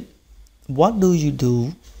ទៀត what do you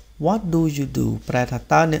do ប្រែថា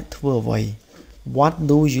តើអ្នកធ្វើអ្វី what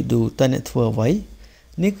do you do តើអ្នកធ្វើអ្វី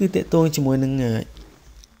នេះគឺទាក់ទងជាមួយនឹង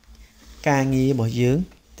ការងាររបស់យើង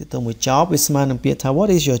ទាក់ទងមួយ job វាស្មើនឹងពាក្យថា what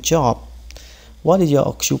is your job what is your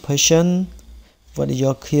occupation what is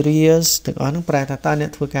your careers ទាំងអស់ហ្នឹងប្រែថាតើអ្នក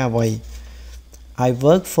ធ្វើការអ្វី I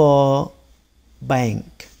work for bank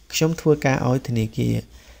ខ្ញុំធ្វើការឲ្យធនាគារ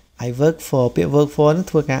I work for ពាក្យ work for ហ្នឹង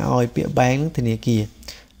ធ្វើការឲ្យពាក្យ bank ហ្នឹងធនាគារ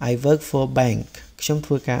I work for bank ខ្ញុំ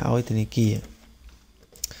ធ្វើការឲ្យធនាគារ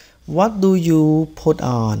What do you put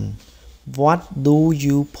on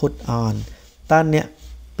តើអ្នក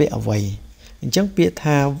ពាក់អ្វីអញ្ចឹងពាក្យ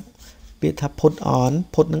ថា put on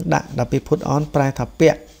put នឹងដាក់ដល់ពេល put on ប្រែថា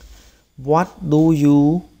ពាក់ What do you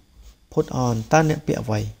put on តើអ្នកពាក់អ្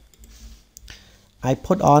វី I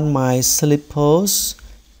put on my slippers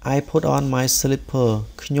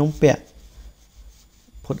ខ្ញុំពាក់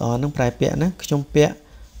put on នឹងប្រែពាក់ណាខ្ញុំពាក់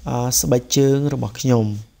ស្បែកជើងរបស់ខ្ញុំ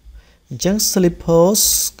អញ្ចឹង slippers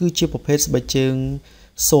គឺជាប្រភេទស្បែកជើង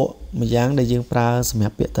សក់មួយយ៉ាងដែលយើងប្រើសម្រា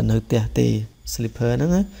ប់ពាក់ទៅនៅផ្ទះទេ slipper ហ្នឹ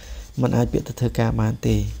ងมันអាចពាក់ទៅធ្វើការបាន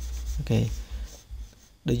ទេអូខេ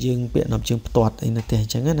ដូចយើងពាក់នៅជើងផ្ទាត់អីនៅផ្ទះអ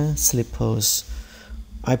ញ្ចឹងណា slippers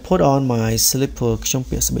I put on my slipper ខ្ញុំ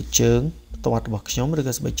ពាក់ស្បែកជើងផ្ទាត់របស់ខ្ញុំឬ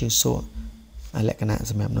ក៏ស្បែកជើងសក់ lẽ cái nào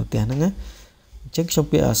sẽ mẹ nó tiền nữa chắc trong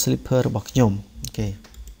việc slipper bọc nhom ok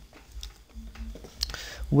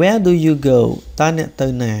where do you go ta nè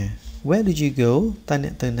tới nè where do you go ta nè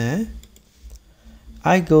tới nè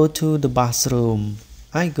I go to the bathroom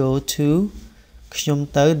I go toខ្ញុំ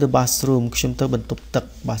ទៅ the bathroom ខ្ញុំទៅបន្ទប់ទឹក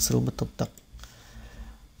bathroom បន្ទប់ទឹក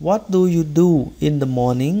what do you do in the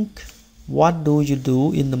morning what do you do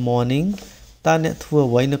in the morning តើអ្នកធ្វើ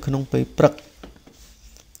អ្វីនៅក្នុងពេលព្រឹក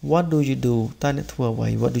what do you do តើអ្នកធ្វើអ្វី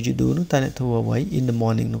what do you do នោះតើអ្នកធ្វើអ្វី in the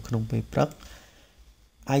morning នៅក្នុងពេលព្រឹក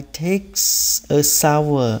I takes a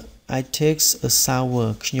shower I takes a shower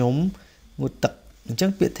ខ្ញុំងូតទឹកអញ្ចឹង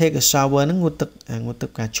ពាក្យ take a shower ហ្នឹងងូតទឹកងូតទឹក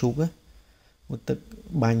ការឈូកងូតទឹក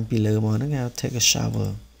បាញ់ពីលើមកហ្នឹងគេហៅ take a shower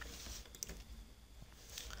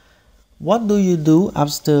what do you do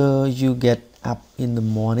after you get up in the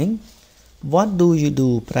morning what do you do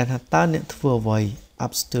ប្រែថាតើអ្នកធ្វើអ្វី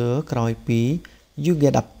after ក្រោយពី you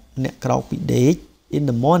get up អ្នកក្រោកពីដេក in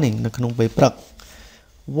the morning នៅក្នុងពេលព្រឹក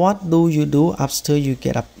what do you do after you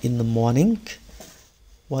get up in the morning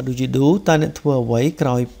what do you do តើអ្នកធ្វើអ្វីក្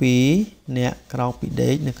រោយពីអ្នកក្រោកពីដេ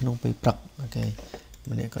កនៅក្នុងពេលព្រឹកអូខេ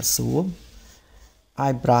ម្នាក់ក៏សួរ I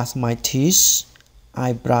brush my teeth I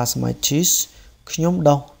brush my teeth ខ្ញុំ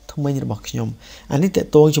ដុសធ្មេញរបស់ខ្ញុំអានេះតក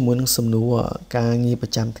តងជាមួយនឹងសំណួរការងារប្រ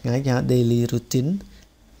ចាំថ្ងៃគេហៅ daily routine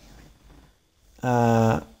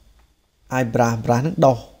I brush នឹង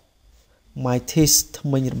ដុស my teeth ធ្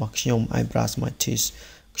មេញរបស់ខ្ញុំ I brush my teeth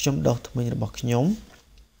ខ្ញុំដុសធ្មេញរបស់ខ្ញុំ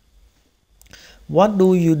what do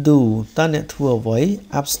you do តើអ្នកធ្វើអ្វី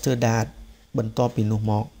after that បន្ទាប់ពីនោះ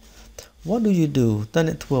មក what do you do តើ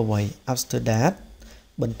អ្នកធ្វើអ្វី after that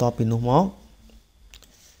បន្ទាប់ពីនោះមក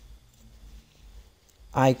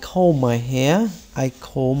I comb my hair I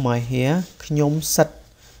comb my hair ខ្ញុំសិត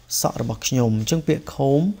សក់របស់ខ្ញុំអញ្ចឹងពាក្យ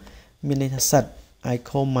comb មានន័យថាសិត I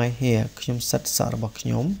comb my hair ខ្ញុំសិតសក់របស់ខ្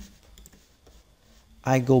ញុំ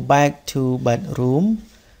I go back to bedroom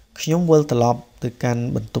ខ្ញុំវិលត្រឡប់ទៅកាន់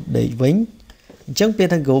បន្ទប់ដេកវិញអញ្ចឹងពាក្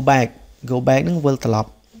យថា go back នឹងវិលត្រឡប់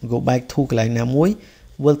go back to កន្លែងណាមួយ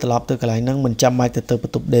វិលត្រឡប់ទៅកន្លែងហ្នឹងមិនចាំបាច់ទៅប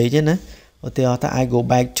ន្ទប់ដេកទេណាឧទាហរណ៍ថា I go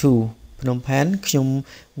back to ភ្នំពេញខ្ញុំ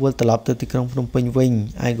វិលត្រឡប់ទៅទីក្រុងភ្នំពេញវិញ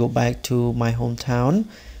I go back to my hometown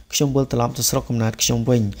ខ្ញុំវិលត្រឡប់ទៅស្រុកកំណើតខ្ញុំ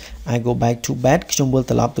វិញ I go back to bed ខ្ញុំវិល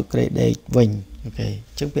ត្រឡប់ទៅក្រេដេកវិញអូខេអ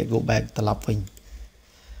ញ្ចឹងពាក្យ go back ត្រឡប់វិញ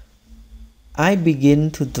I begin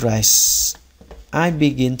to dress I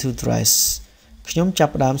begin to dress ខ្ញុំចា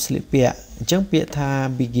ប់ផ្ដើមស្លៀកពាក់អញ្ចឹងពាក្យថា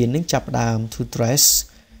begin នឹងចាប់ផ្ដើម to dress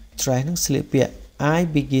នឹងស្លៀកពាក់ I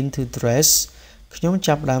begin to dress ខ្ញុំ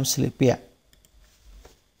ចាប់ផ្ដើមស្លៀកពាក់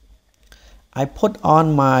I put on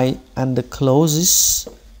my underclothes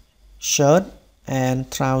shirt and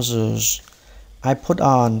trousers I put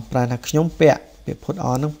on ប្រែថាខ្ញុំពាក់ពាក្យ put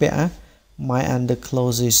on នឹងពាក់ my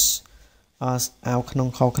underclothes អាវក្នុង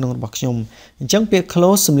ខោក្នុងរបស់ខ្ញុំអញ្ចឹងពាក្យ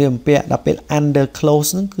clothes សម្លៀកបំពាក់ដល់ពាក្យ underclothes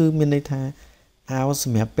ហ្នឹងគឺមានន័យថាអាវស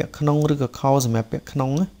ម្រាប់ពាក់ក្នុងឬក៏ខោសម្រាប់ពាក់ក្នុ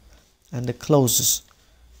ង underclothes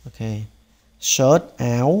អូខេ shirt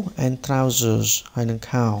អាវ and trousers ហើយនឹង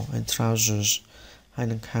ខោ and trousers ហើយ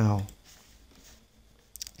នឹងខោ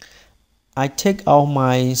I take off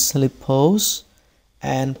my slippers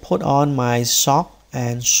and put on my sock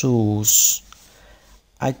and shoes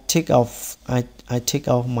I take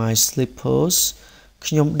off my slippers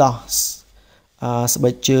ខ្ញុំដោះស្បែ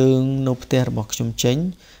កជើងនៅផ្ទះរបស់ខ្ញុំចេញ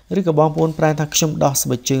ឬក៏បងប្អូនប្រែថាខ្ញុំដោះស្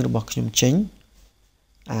បែកជើងរបស់ខ្ញុំចេញ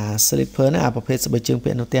slipper ណាប្រភេទស្បែកជើងពា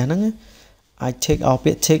ក់នៅផ្ទះហ្នឹង I take off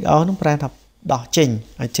ពាក្យ take off ហ្នឹងប្រែថាដោះចេញ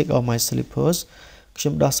I take off my slippers ខ្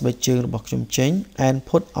ញុំដោះស្បែកជើងរបស់ខ្ញុំចេញ and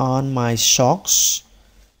put on my socks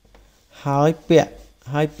ហើយពាក់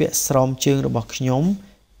ស្រោមជើងរបស់ខ្ញុំ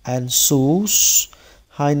and shoes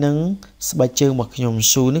ហើយនឹងស្បែកជើងរបស់ខ្ញុំ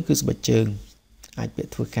shoe នេះគឺស្បែកជើងអាចពា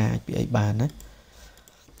ក់ធ្វើការអាចពាក់អីបានណា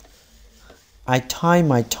I tie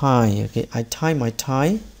my tie អូខេ I tie my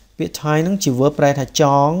tie ពាក្យ tie ហ្នឹងជា verb ប្រែថាច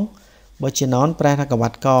ងបើជា noun ប្រែថាកវ៉ា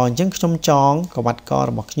ត់កអញ្ចឹងខ្ញុំចងកវ៉ាត់ករ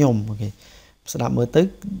បស់ខ្ញុំអូខេស្ដាប់មើលទៅ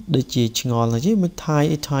ដូចជាឆ្ងល់ណាស់យីមិន tie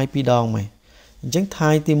អី tie ពីរដងមែនអញ្ចឹង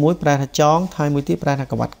tie ទី1ប្រែថាចង tie មួយទៀតប្រែថា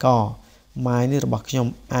កវ៉ាត់ក my នេះរបស់ខ្ញុំ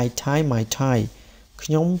I tie my tie ខ្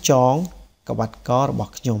ញុំចងកវ៉ាត់ករប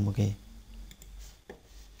ស់ខ្ញុំអូខេ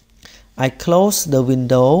I close the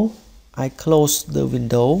window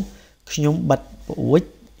ខ្ញុំបិទបង្អួច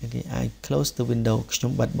អូខេ I close the window ខ្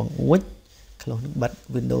ញុំបិទបង្អួច close នឹងបិទ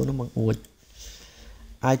window នឹងបង្អួច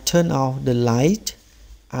I turn off the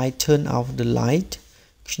light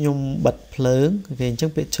ខ្ញុំបិទភ្លើងអូខេអញ្ចឹ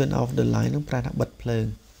ងពាក្យ turn off the light នឹងប្រែថាបិទភ្លើង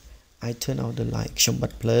I turn off the light ខ្ញុំបិ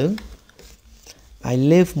ទភ្លើង I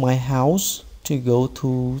leave my house to go to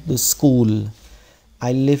the school I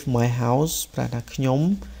leave my house ប្រែថាខ្ញុំ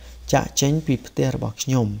ចាកចេញពីផ្ទះរបស់ខ្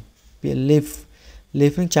ញុំ ពាក្យ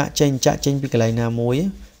live នឹងចាក់ចេញពីកន្លែងណាមួយ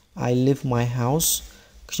I leave my house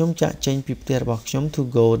ខ្ញុំចាក់ចេញពីផ្ទះរបស់ខ្ញុំ to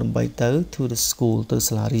go ដើម្បីទៅ to the school ទៅ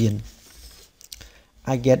សាលារៀន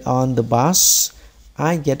I get on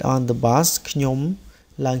the bus ខ្ញុំ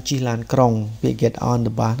ឡើងជិះឡានក្រុងពាក្យ get on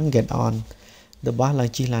the bus ហ្នឹង get on the bus ឡើង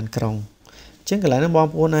ជិះឡានក្រុងអញ្ចឹងកន្លែងហ្នឹងបង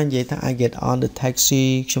ប្អូនអាចនិយាយថា I get on the taxi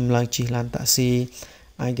ខ្ញុំឡើងជិះឡានតាក់ស៊ី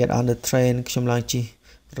I get on the train ខ្ញុំឡើងជិះ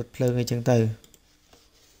រថភ្លើងអីចឹងទៅ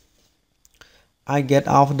I get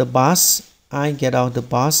off the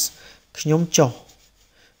bus ខ្ញុំ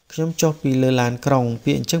ចុះពីលើឡានក្រុង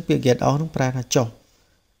ពាក្យអញ្ចឹងពាក្យ get off ហ្នឹងប្រែថាចុះ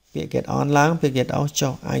ពាក្យ get on ឡើងពាក្យ get off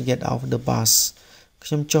ចុះ I get off the bus ខ្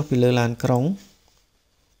ញុំចុះពីលើឡានក្រុង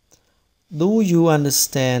Do you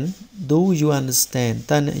understand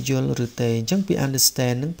តើអ្នកយល់ឬទេអញ្ចឹងពាក្យ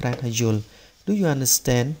understand ហ្នឹងប្រែថាយល់ Do you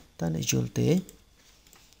understand តើអ្នកយល់ទេ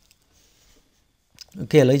អូ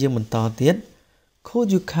ខេឥឡូវយើងបន្តទៀត Could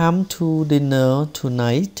you come to dinner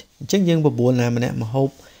tonight អញ្ចឹងយើងបបួលណាម្នាក់មកហូប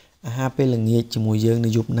អាហារពេលល្ងាចជាមួយយើងនៅ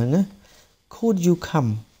យប់ហ្នឹងណា Could you come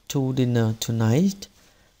to dinner tonight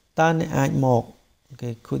តើអ្នកអាចមកអូខេ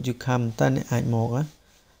Could you come តើអ្នកអាចមក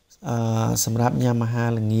សម្រាប់ញ៉ាំអាហារ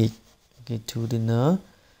ល្ងាចអូខេ to dinner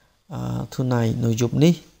tonight នៅយប់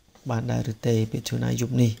នេះបានដែរឬទេពាក្យ tonight យ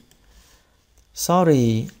ប់នេះ Sorry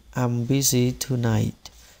I'm busy tonight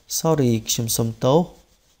Sorry ខ្ញុំសុំទោស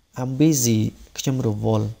I'm busy ខ្ញុំរវ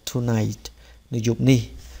ល់ tonight នៅយប់នេះ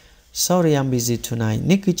Sorry I'm busy tonight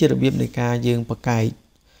នេះគឺជារបៀបនៃការយើងប្រកែក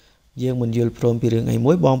យើងមិនយល់ព្រមពីរឿងអី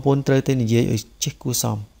មួយបងប្អូនត្រូវតែនិយាយឲ្យចេះគួរស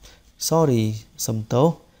ម Sorry សុំទោស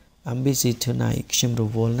I'm busy tonight ខ្ញុំរ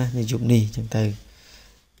វល់ណាស់នៅយប់នេះចឹងទៅ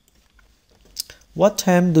What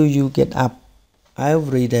time do you get up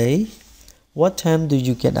every day What time do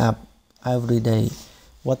you get up every day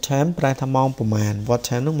What time ប្រែថាម៉ោងប្រមាណ What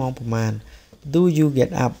time នោះម៉ោងប្រមាណ Do you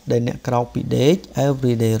get up ដែលអ្នកក្រោកពីដេក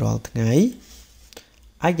every day រាល់ថ្ងៃ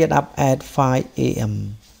I get up at 5 am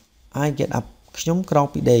I get up ខ្ញុំក្រោក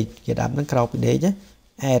ពីដេក get up នឹងក្រោកពីដេកណា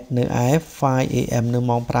at នៅឯ 5 am នៅ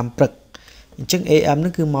ម៉ោង5ព្រឹកអញ្ចឹង am នឹ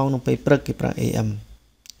ងគឺម៉ោងនៅពេលព្រឹកគេប្រើ am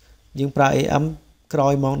យើងប្រើ am ក្រោ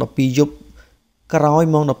យម៉ោង12យប់ក្រោយ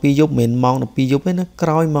ម៉ោង12យប់មិនមែនម៉ោង12យប់ទេណាក្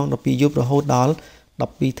រោយម៉ោង12យប់រហូតដល់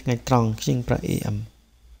12ថ្ងៃត្រង់ខ្ញុំប្រើ am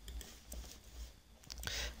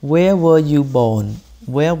Where were you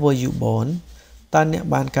born តើអ្នក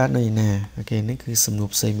បានកើតនៅឯណាអូខេនេះគឺសំណួរ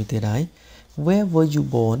ផ្សេងមួយទៀតហើយ Where were you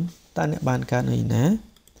born តើអ្នកបានកើតនៅឯណា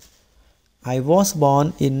I was born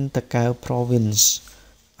in Takao province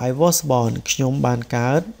I was born ខ្ញុំបាន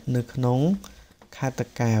កើតនៅក្នុងខេត្តតា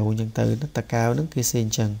កែវអញ្ចឹងទៅតាកែវហ្នឹងគេសេអ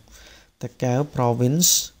ញ្ចឹងតាកែវ province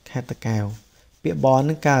ខេត្តតាកែវពាក្យ born ហ្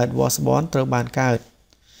នឹងកើត was born ត្រូវបានកើត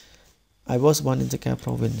I was born in Takao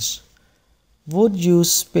province Would you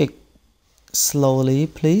speak slowly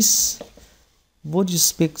please Would you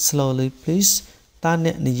speak slowly please តើ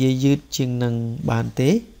អ្នកនិយាយយឺតជាងនឹងបានទេ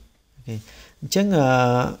អូខេអញ្ចឹង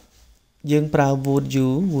យើងប្រើ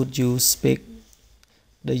would you speak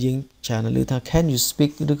ដែលយើងច្រើនលើថា can you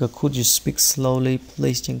speak ឬក៏ could you speak slowly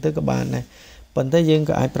please ចឹងទៅក៏បានដែរប៉ុន្តែយើង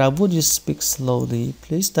ក៏អាចប្រើ would you speak slowly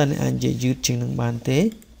please តើអ្នកអាចនិយាយយឺតជាងនឹងបានទេ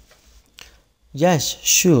Yes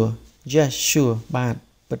sure បាន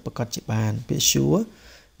ពិតប្រាកដជាបានពាក្យ sure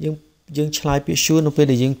យើងឆ្លើយពាក្យ sure នៅពេល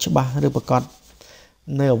ដែលយើងច្បាស់ឬប្រាកដ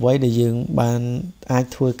នៅអ្វីដែលយើងបានអាច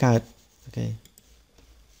ធ្វើកើតអូខេ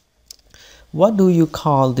What do you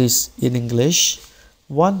call this in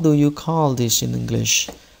English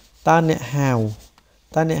តើអ្នក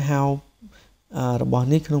ហៅរបស់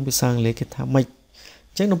នេះក្នុងភាសាអង់គ្លេសគេថាម៉េច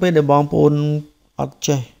អញ្ចឹងនៅពេលដែលបងប្អូនអត់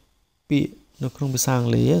ចេះពាក្យនៅក្នុងភាសាអង់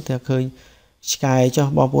គ្លេសតែឃើញឆ្កែចុះ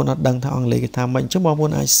បងប្អូនអត់ដឹងថាអង់គ្លេសគេថាម៉េចអញ្ចឹងបងប្អូ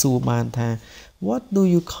នអាចសួរបានថា What do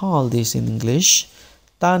you call this in English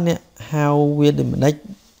តើអ្នកហៅវាដូចម្ដេច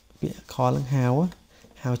ពាក្យ call ហ្នឹង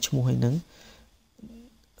ហៅឈ្មោះឲ្យហ្នឹង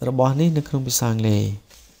របស់នេះនៅក្នុងភាសាអង់គ្លេស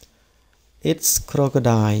It's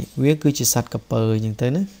crocodile វាគឺជាសត្វក្រពើអញ្ចឹងទៅ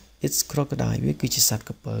ណា It's crocodile វាគឺជាសត្វ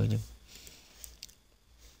ក្រពើអញ្ចឹង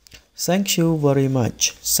Thank you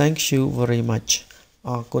very much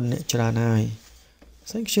អរគុណអ្នកច្រើនហើយ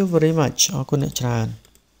Thank you very much អរគុណអ្នកច្រើន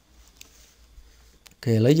អូ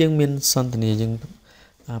ខេឥឡូវយើងមានសន្ទនាយើង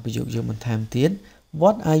ប្រយោគយើងបន្ថែមទៀត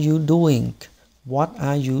What are you doing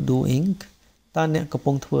តើអ្នកកំ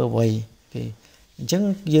ពុងធ្វើអ្វីអូខេអញ្ចឹង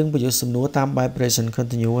យើងប្រយោគសំណួរតាមបែប present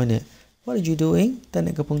continuous ហើយនេះ What are you doing តើអ្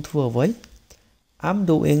នកកំពុងធ្វើអ្វី I'm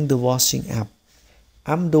doing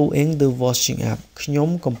the washing up ខ្ញុំ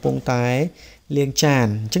កំពុងតែលាងចាន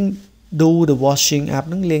អញ្ចឹង do the washing up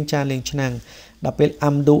ហ្នឹងលាងចានលាងឆ្នាំងដល់ពេល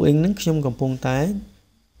I'm doing ហ្នឹងខ្ញុំកំពុងតែ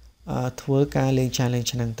ធ្វើការលាងចានលាង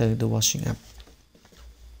ឆ្នាំងទៅ the washing up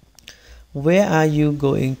Where are you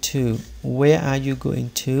going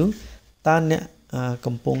to ta nè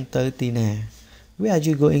cầm pung tới tì nè where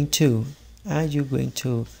are you going to are you going to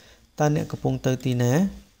ta nè cầm pung tới tì nè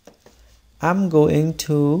I'm going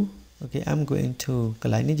to okay I'm going to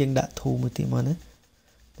cái lại ní dân đã thu một tí mà nữa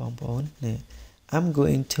bóng bóng nè I'm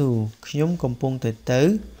going to nhóm cầm pung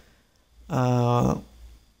tới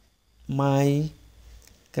my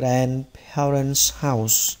grandparents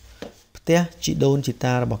house té chị đôn chị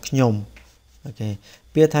ta là bọc nhom ok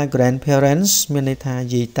bia tha grandparents mình này tha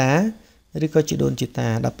gì ta rồi có chị đôn chị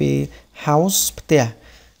ta đập bia house té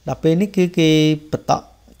đập bia ní cái bật tọ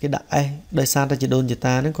cái đại đời xa ta chị đôn chị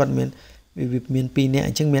ta nó còn miền pi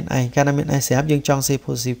nè chứng miền ai cái miền ai sẽ áp dụng trong xe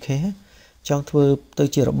positive khé trong thưa tôi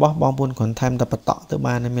chỉ là bó bom buôn còn tham ta bật tọ tới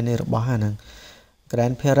ba này miền này là bó hà năng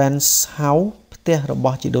grandparents house té là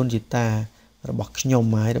bó chị đôn chị ta là bọc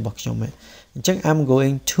nhom máy là bọc nhom máy chắc I'm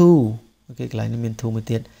going to okay cái này mình thu một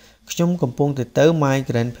tiết chúng cầm pung tới my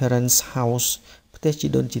grandparents house thế chỉ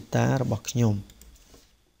đôn chị ta là bọc nhom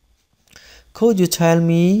could you tell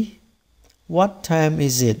me what time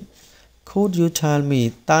is it could you tell me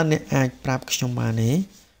ta nè ai prap nhom mà nè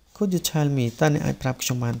could you tell me ta nè ai prap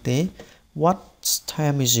nhom mà thế what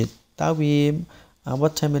time is it ta vi what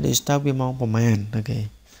time it is ta vi mongประมาณ okay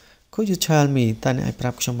could you tell me ta nè ai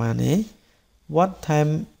prap nhom mà nè what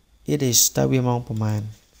time it is ta vi mongประมาณ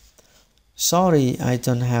Sorry, I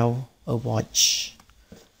don't have a watch.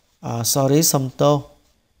 Sorry, Samto.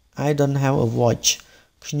 I don't have a watch.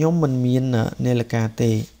 Nhóm mình miên nè là cà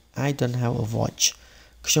tê. I don't have a watch.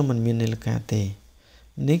 Nhóm mình miên nè là cà tê.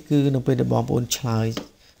 Ní cứ nó bây giờ bom ôn chơi.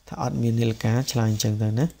 Thà ọt miên nè là cá chơi chẳng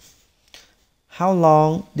tới nè. How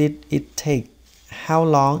long did it take? How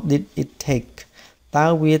long did it take?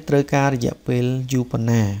 Tao vi trời ca dạ pel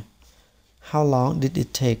Yupana. How long did it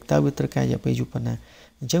take? Tao vi trời ca dạ pel Yupana.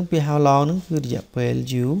 Chẳng biết how long nó cứ dạ pel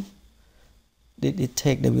you did it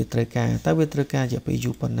take để biết trời ca ta biết trời ca dạ pel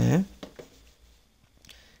you phần ná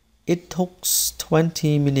it took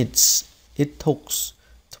 20 minutes it took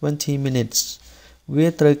 20 minutes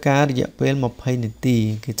biết trời ca dạ pel 20 นา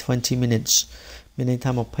ที cái 20 minutes mình nên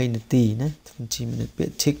tham 20 นาทีนะ20 minutes biết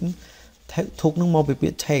tick took nó mau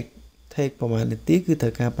biết take ประมาณนาทีคือ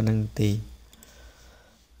trời ca ประมาณนาที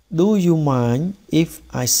Do you mind if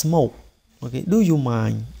I smoke Okay, do you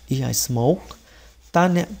mind if I smoke? Ta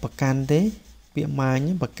nè bạc can thế, bị mai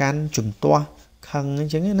nhé bạc can chùm toa khăng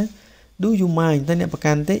chứ nghe nè. Do you mind ta nè bạc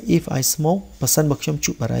can thế if I smoke? Bà sân bạc trong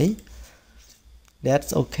chụp bà đấy.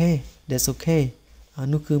 That's okay, that's okay.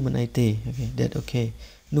 Nụ cư mình ai tê, okay, that's okay.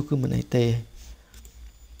 Nụ cư mình ai tê.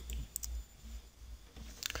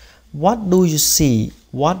 What do you see?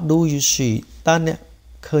 What do you see? Ta nè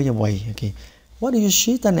khơi nhà vậy, okay. What do you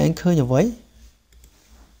see? Ta nè anh khơi nhà vậy.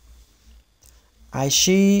 I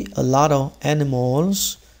see a lot of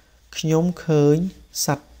animals. Nhóm khơi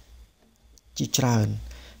sạch chỉ tràn.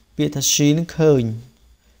 Biết ta see nó khơi.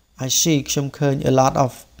 I see nhóm khơi a lot of.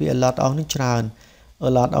 Biết a lot of nó tràn. A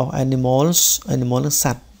lot of animals. Animals nó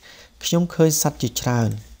sạch. Nhóm khơi sạch chỉ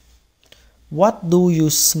tràn. What do you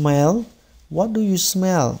smell? What do you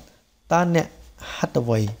smell? Ta nè hắt ở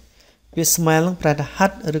vậy. Biết smell nó phải là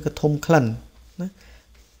hắt ở cái thùng khăn.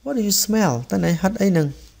 What do you smell? Ta nè hắt ấy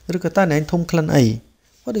nâng. Rồi cái ta này thông khăn ấy.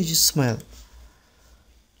 What do you smell?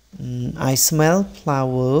 I smell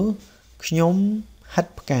flower. Nhóm hắt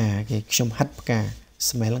cả. Nhóm hắt cả.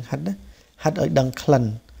 Smell hắt đó. Hắt ở đằng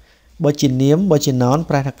khăn. Bởi chỉ niếm, bởi chỉ nón.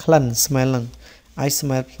 Phải là khăn. Smell. I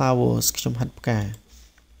smell flowers. Nhóm hắt cả.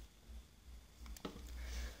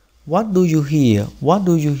 What do you hear? What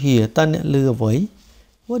do you hear? Ta nè lừa với.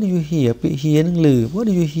 What do you hear? Bị hear nâng lừa. What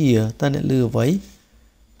do you hear? Ta nè lừa với.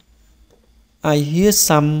 I hear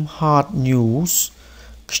some hot news.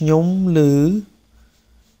 Nhóm lứ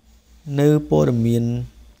nơi bộ đầm miền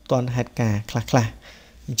toàn hạt cả khá khá.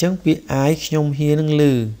 Chẳng bị ai nhóm hiên nâng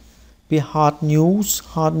lứ. Bị hot news.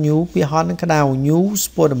 Hot news. Bị hot nâng cái đào news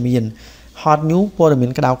bộ đầm miền. Hot news bộ đầm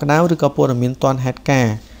miền cái đào rồi có bộ đầm miền toàn hạt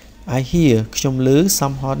cả. I hear nhóm lứ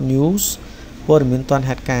some hot news bộ đầm miền toàn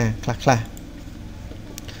hạt cả khá khá.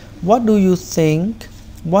 What do you think?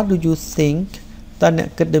 What do you think? Ta nè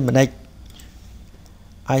kết định mà đây.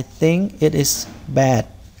 I think it is bad.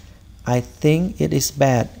 I think it is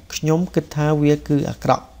bad. Nhóm kết tha vía cư ạc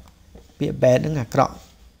rọ. Bị bad nâng ạc rọ.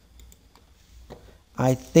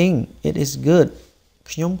 I think it is good.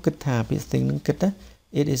 Nhóm kết tha bị think nâng kết á.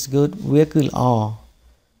 It is good vía cư lọ.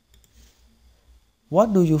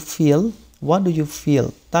 What do you feel? What do you feel?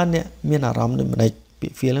 Ta nè miên ả rõm định mà đây. Bị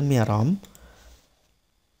feel là miên ả rõm.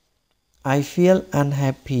 I feel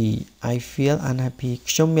unhappy. I feel unhappy.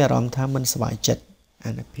 Nhóm miên ả rõm tha mình sải chất.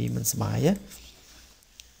 Unhappy mình sải á.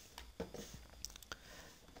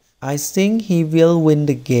 I think he will win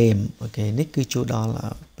the game អូខេនេះគឺចូលដល់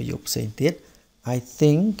ប្រយោគផ្សេងទៀត I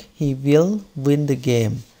think he will win the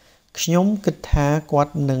game ខ្ញុំគិតថាគា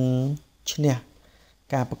ត់នឹងឈ្នះ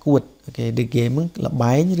ការប្រកួតអូខេ the game ហ្នឹងល្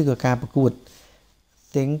បែងឬក៏ការប្រកួត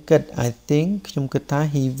think គិត I think ខ្ញុំគិតថា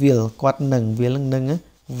he will គាត់នឹង will នឹង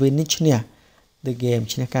win នេះឈ្នះ the game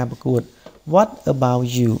ឈ្នះការប្រកួត what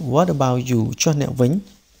about you ចុះអ្នកវិញ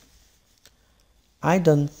I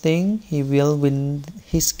don't think he will win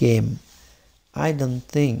his game I don't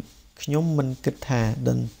think ខ្ញុំមិនគិតថា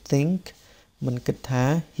don't think មិនគិតថា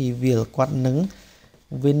he will គាត់នឹង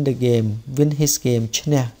win the game win his game ឈ្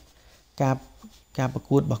នះការប្រ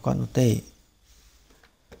កួតរបស់គាត់នោះទេ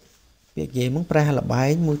ពាក្យ game ហ្នឹងប្រែល្បែ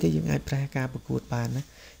ងមួយទៀតយើងអាចប្រែការប្រកួតបានណា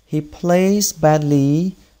he plays badly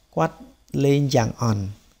គាត់លេងយ៉ាងអន់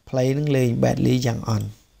play នឹងលេង badly យ៉ាងអន់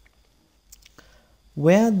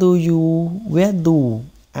where do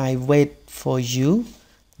I wait for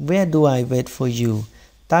you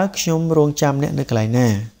តើខ្ញុំរងចាំអ្នកនៅកន្លែងណា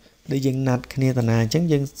ដែលយើងណាត់គ្នាតាណាអញ្ចឹង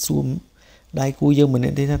យើងសួរដៃគូយើងម្នា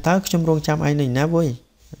ក់ទេថាតើខ្ញុំរងចាំឯងនៅណាវ៉ៃ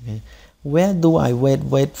where do I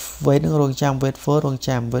wait នឹងរងចាំ wait for រង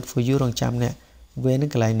ចាំ wait for you រងចាំអ្នក where នឹង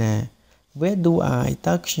កន្លែងណា where do I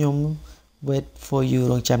តើខ្ញុំ wait for you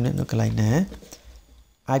រងចាំអ្នកនៅកន្លែងណា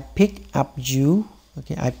I pick up you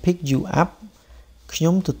okay I pick you up ខ្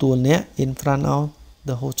ញុំទទួលអ្នក in front of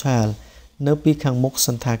the hotel នៅពីខាងមុខស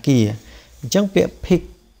ន្តាគារអញ្ចឹងពាក្យ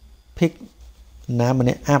pick ណាម្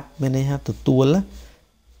នាក់ up មានន័យថាទទួល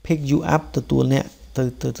pick you up ទទួលអ្នកទៅ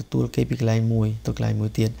ទទួលគេពីកន្លែងមួយទៅកន្លែងមួ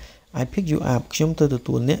យទៀត I pick you up ខ្ញុំទៅទ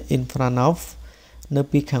ទួលអ្នក in front of នៅ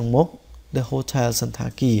ពីខាងមុខ the hotel សន្តា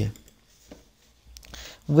គារ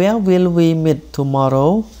Where will we meet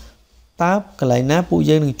tomorrow តើកន្លែងណាពួក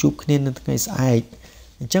យើងនឹងជួបគ្នានៅថ្ងៃស្អែក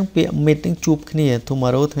អញ្ចឹងពាក្យ meet នឹងជួបគ្នា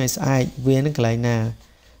tomorrow ថ្ងៃស្អែក where នឹងកន្លែងណា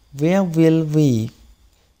Where will we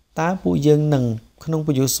តើពួកយើងនឹងក្នុង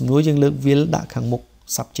ប្រយោគសំណួរយើងលើក will ដាក់ខាងមុខ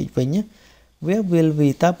subject វិញណា Where will we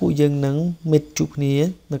តើពួកយើងនឹង meet ជួបគ្នា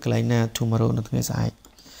នៅកន្លែងណា tomorrow នៅថ្ងៃស្អែក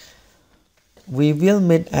We will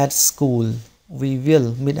meet at school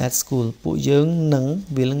ពួកយើងនឹង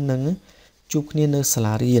will នឹងជួបគ្នានៅសា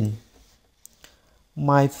លារៀន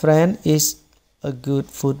My friend is a good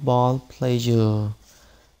football player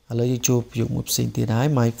ឥឡូវយើងជួបប្រយោគមួយផ្សេងទៀតហើយ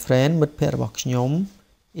My friend មិត្តភក្តិរបស់ខ្ញុំ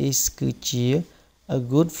is គឺជា a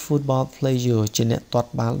good football player ជាអ្នកទា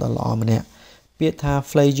ត់បាល់ដ៏ល្អម្នាក់ពាក្យថា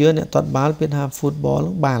player អ្នកទាត់បាល់ពាក្យថា football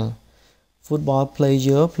បាល់ football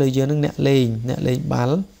player នឹងអ្នកលេងបា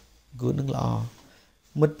ល់ good នឹងល្អ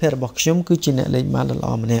មិត្តភក្តិរបស់ខ្ញុំគឺជាអ្នកលេងបាល់ដ៏ល្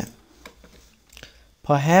អម្នាក់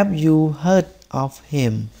Perhaps you heard of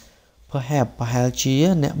him ប្រហែលជា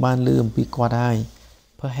អ្នកបានឮអំពីគាត់ហើយ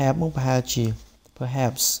Perhaps មកប្រហែលជា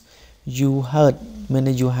Perhaps you heard មាន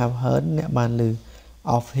ន័យ you have heard អ្នកបានឮ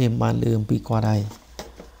of him បានឮអំពីគាត់ហើយ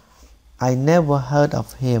I never heard of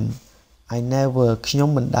him I never ខ្ញុំ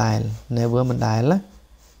មិនដែល never មិនដែល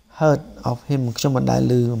heard of him ខ្ញុំមិនដែល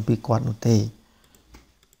ឮអំពីគាត់នោះទេ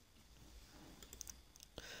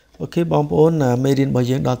អូខេបងប្អូនមេរៀនរបស់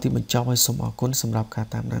យើងដល់ទីបញ្ចប់ហើយសូមអរគុណសម្រាប់ការ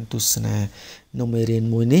តាមដានទស្សនានៅមេរៀន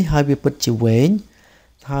មួយនេះហើយវាពិតជាវែង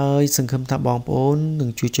ហើយសង្ឃឹមថាបងប្អូននឹង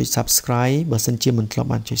ជួយចុច Subscribe បើសិនជាមិនធ្លាប់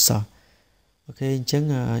បានចុចសោះអូខេអញ្ចឹង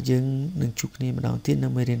យើងនឹងជួបគ្នាម្ដងទៀតនៅ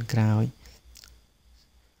មេរៀនក្រោយ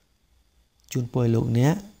ជូនពរឲ្យលោកអ្ន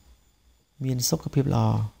កមានសុខភាពល្អ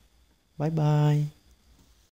បាយបាយ